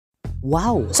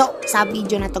Wow! So, sa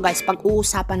video na to guys,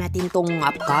 pag-uusapan natin tong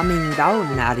upcoming daw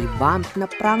na revamp na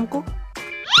Franco.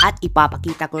 At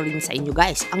ipapakita ko rin sa inyo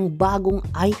guys ang bagong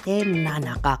item na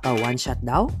nakaka one shot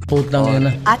daw.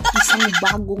 At isang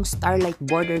bagong Starlight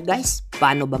border guys.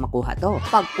 Paano ba makuha to?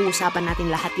 Pag-uusapan natin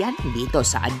lahat yan dito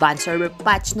sa Advanced Server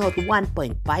Patch Note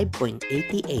 1.5.88.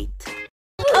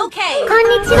 Okay!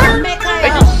 Konnichiwa!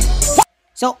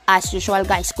 So, as usual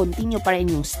guys, continue pa rin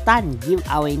yung stun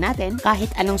giveaway natin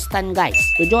kahit anong stun guys.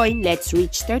 To join, let's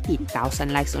reach 30,000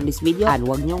 likes on this video and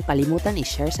huwag niyong kalimutan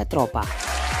i-share sa tropa.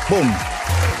 Boom!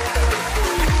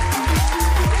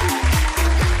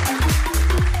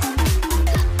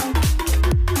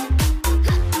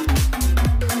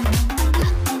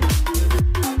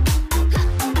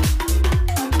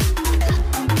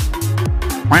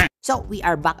 So, we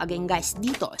are back again guys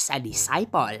dito sa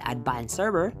Disciple Advanced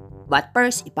Server. But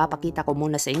first, ipapakita ko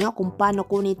muna sa inyo kung paano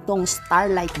kunin itong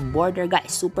Starlight border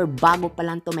guys. Super bago pa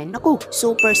lang to men. Naku,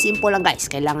 super simple lang guys.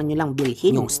 Kailangan nyo lang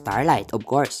bilhin yung Starlight of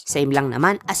course. Same lang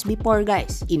naman as before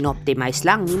guys. In-optimize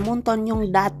lang ni Munton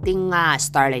yung dating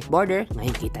Starlight border.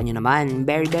 Ngayon kita nyo naman,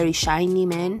 very shiny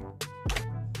men.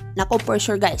 Naku, for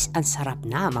sure guys, ang sarap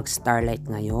na mag-Starlight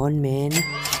ngayon men.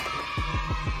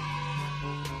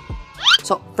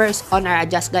 So, first on our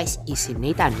adjust guys, is si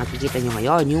Nathan. Makikita nyo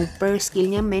ngayon, yung first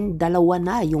skill niya men, dalawa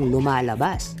na yung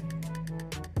lumalabas.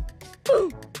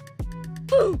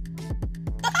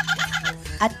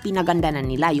 At pinaganda na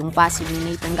nila yung passive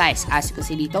ni Nathan guys. As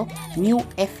kasi dito, new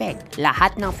effect.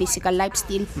 Lahat ng physical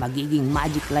lifesteal, magiging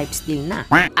magic lifesteal na.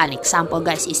 An example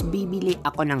guys is bibili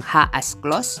ako ng Haas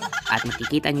Claws. At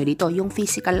makikita nyo dito, yung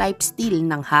physical lifesteal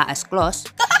ng Haas Claws,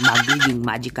 magiging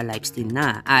magical lifesteal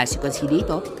na. As you can see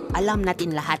dito, alam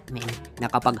natin lahat men, na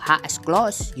kapag Haas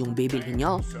Claws yung bibilhin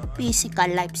nyo, physical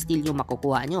lifesteal yung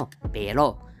makukuha nyo.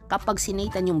 Pero, kapag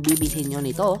sinatan yung bibilhin nyo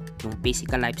nito, yung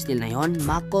physical lifesteal na yon,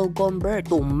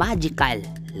 mako-convert to magical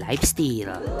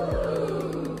lifesteal.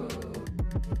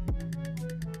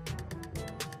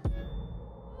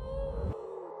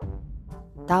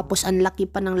 Tapos, ang laki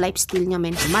pa ng lifesteal niya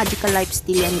men. Magical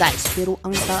lifesteal yan guys. Pero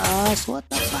ang taas, what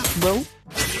the fuck bro?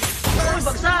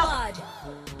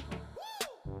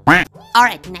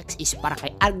 Alright, next is para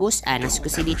kay Argus. Nas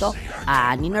kasi dito,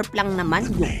 ninerf lang naman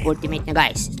yung ultimate niya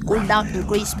guys. Cooldown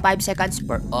increase 5 seconds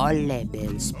for all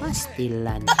levels.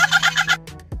 Pastilan.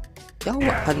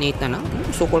 Yawa ka nita na?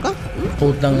 Sukol ka?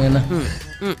 Putang ina.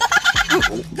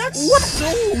 That's what? So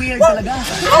weird talaga.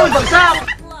 Oh,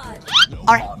 bagsak!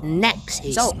 Alright, next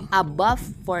is so a buff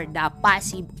for the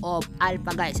passive of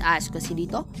Alpha guys. As kasi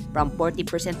dito, from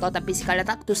 40% total physical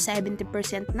attack to 70%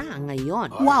 na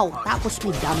ngayon. Wow! Tapos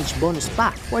may damage bonus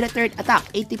pa. For the third attack,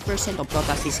 80% of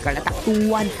total physical attack to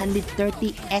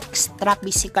 130 extra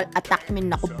physical attack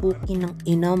men. Naku, pukin ng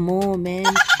ina mo men.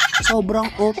 Sobrang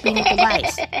OP nito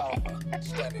guys.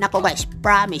 Nako guys,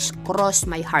 promise, cross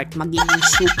my heart, magiging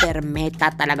super meta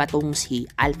talaga tong si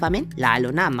Alpha men. Lalo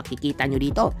na, makikita nyo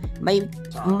dito, may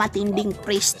matinding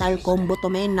freestyle combo to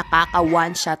men. Nakaka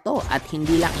one shot to. At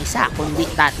hindi lang isa, kundi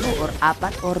 3 or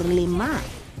 4 or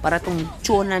 5. Para tong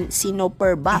tunan sino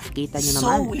per buff. Kita nyo naman.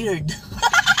 So weird.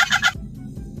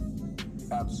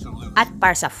 At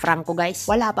para sa Franco guys,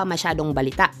 wala pa masyadong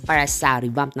balita para sa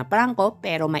revamp na Franco,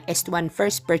 pero may S1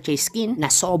 first purchase skin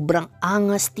na sobrang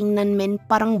angas tingnan men,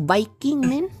 parang Viking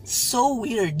men. So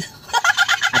weird.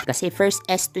 At kasi first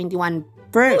S21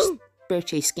 first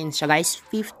purchase skin siya guys,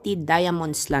 50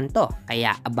 diamonds lang to.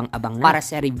 Kaya abang-abang na. Para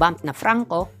sa revamp na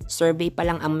Franco, survey pa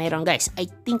lang ang meron guys. I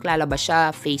think lalabas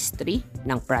siya phase 3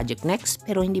 ng Project Next,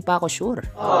 pero hindi pa ako sure.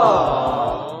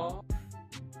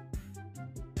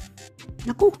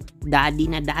 Naku, daddy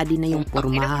na yung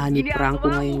pormahan ni Franco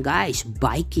ngayon guys,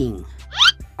 Viking.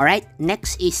 Alright,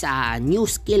 next is a new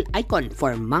skill icon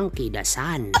for Monkey the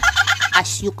Sun.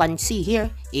 As you can see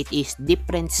here, it is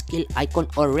different skill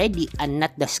icon already and not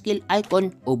the skill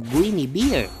icon of Winnie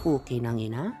Bear. Okay nang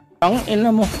ina? Ang ina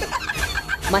mo.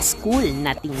 Mas cool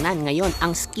na tingnan ngayon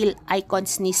ang skill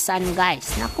icons ni Sun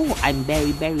guys. Naku, I'm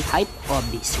very hyped of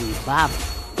this revamp.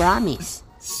 Promise.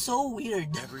 So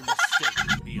weird.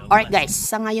 Alright guys,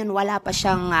 sa ngayon wala pa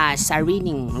siyang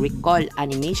sariling recall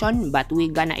animation, but we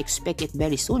gonna expect it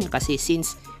very soon kasi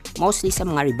since mostly sa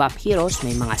mga revamp heroes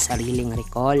may mga sariling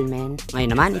recall men.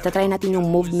 Ngayon naman, itatry natin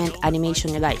yung movement animation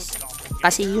niya guys.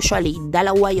 Kasi usually,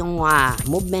 dalawa yung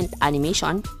movement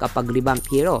animation kapag revamp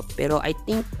hero. Pero I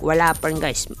think wala pa rin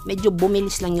guys. Medyo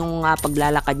bumilis lang yung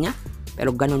paglalakad niya.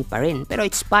 Pero ganun pa rin. Pero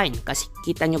it's fine. Kasi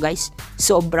kita nyo guys,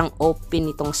 sobrang open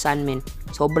nitong Sunman.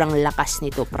 Sobrang lakas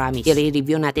nito, promise.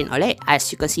 I-review natin ulit. As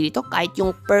you can see dito, kahit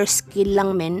yung first skill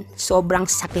lang men, sobrang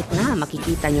sakit na.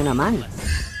 Makikita nyo naman.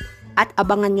 At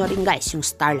abangan nyo rin guys yung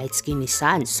Starlight skin ni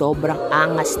Sun. Sobrang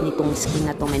angas nitong skin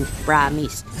na to, men,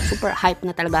 promise. Super hype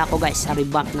na talaga ako guys sa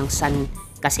revamp ng Sun.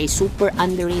 Kasi super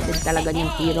underrated talaga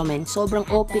niyang hero, men. Sobrang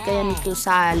OP kaya nito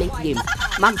sa late game.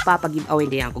 Magpapag-giveaway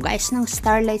din ako guys ng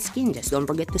Starlight skin. Just don't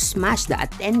forget to smash the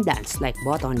attendance like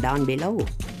button down below.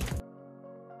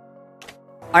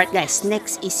 Alright guys,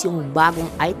 next is yung bagong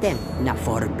item na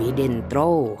Forbidden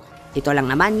Throw. Ito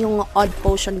lang naman yung odd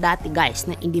potion dati guys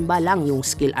na hindi ba lang yung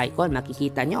skill icon,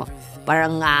 makikita nyo.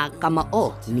 Parang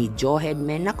kamao ni Johead,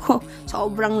 men. Ako,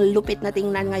 sobrang lupit na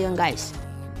tingnan ngayon guys.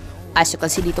 As you can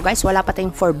see dito guys, wala pa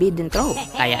tayong Forbidden Throw.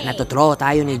 Kaya natuthrow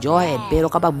tayo ni Johead. Pero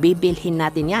kapag bibilhin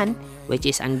natin yan, which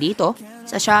is andito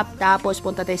sa shop, tapos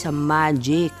punta tayo sa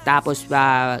Magic, tapos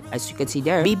as you can see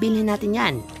there, bibilhin natin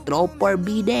yan. Throw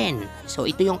Forbidden. So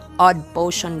ito yung odd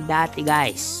potion dati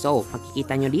guys. So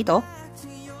makikita nyo dito,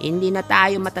 hindi na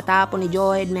tayo matatapon ni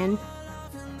Johead, men.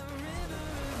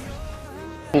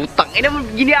 Putang ina mo,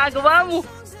 ginagawa mo.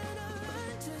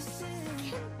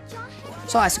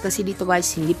 So as you can see dito guys,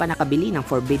 hindi pa nakabili ng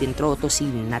Forbidden Throw to si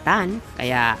Nathan.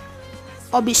 Kaya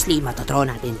obviously matothrow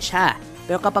natin siya.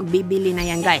 Pero kapag bibili na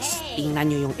yan guys, tingnan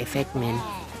nyo yung effect, men.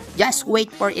 Just wait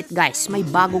for it guys. May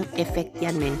bagong effect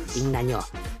yan, men. Tingnan nyo.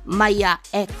 May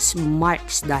X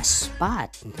marks the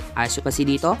spot. As you can see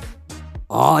dito.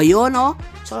 Oh, yun oh.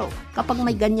 So kapag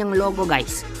may ganyang logo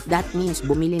guys, that means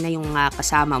bumili na yung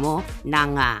kasama mo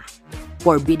ng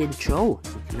Forbidden Throw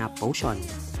na potion.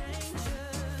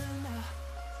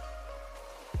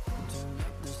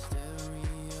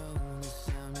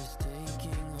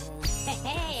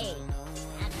 Hey,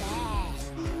 not bad.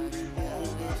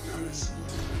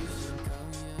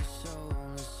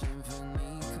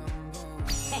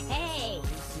 Hey,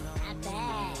 not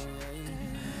bad.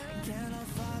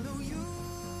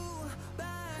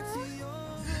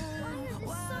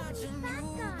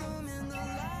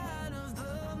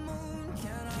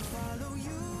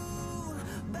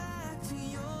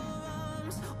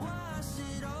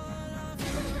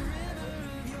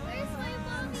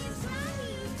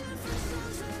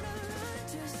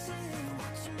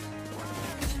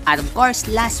 At of course,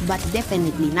 last but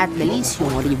definitely not the least,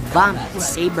 yung Revamped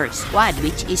Saber Squad,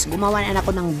 which is gumawa na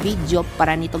ako ng video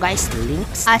para nito guys.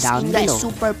 Links down below. Guys,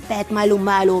 super pet,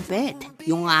 malupet.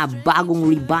 Yung bagong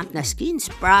revamped na skins,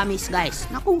 promise guys.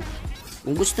 Naku,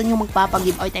 kung gusto nyo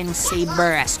magpapag-giveaway tayo ng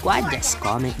Saber Squad, just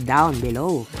comment down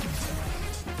below.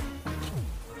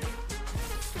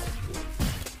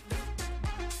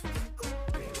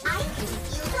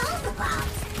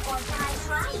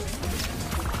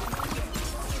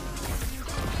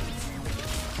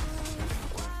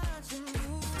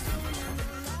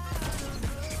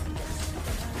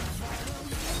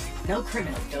 No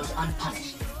criminal goes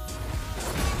unpunished.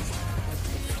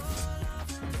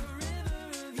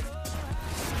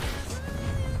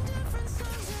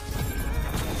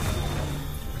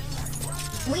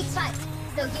 We fight,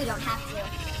 so you don't have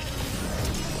to.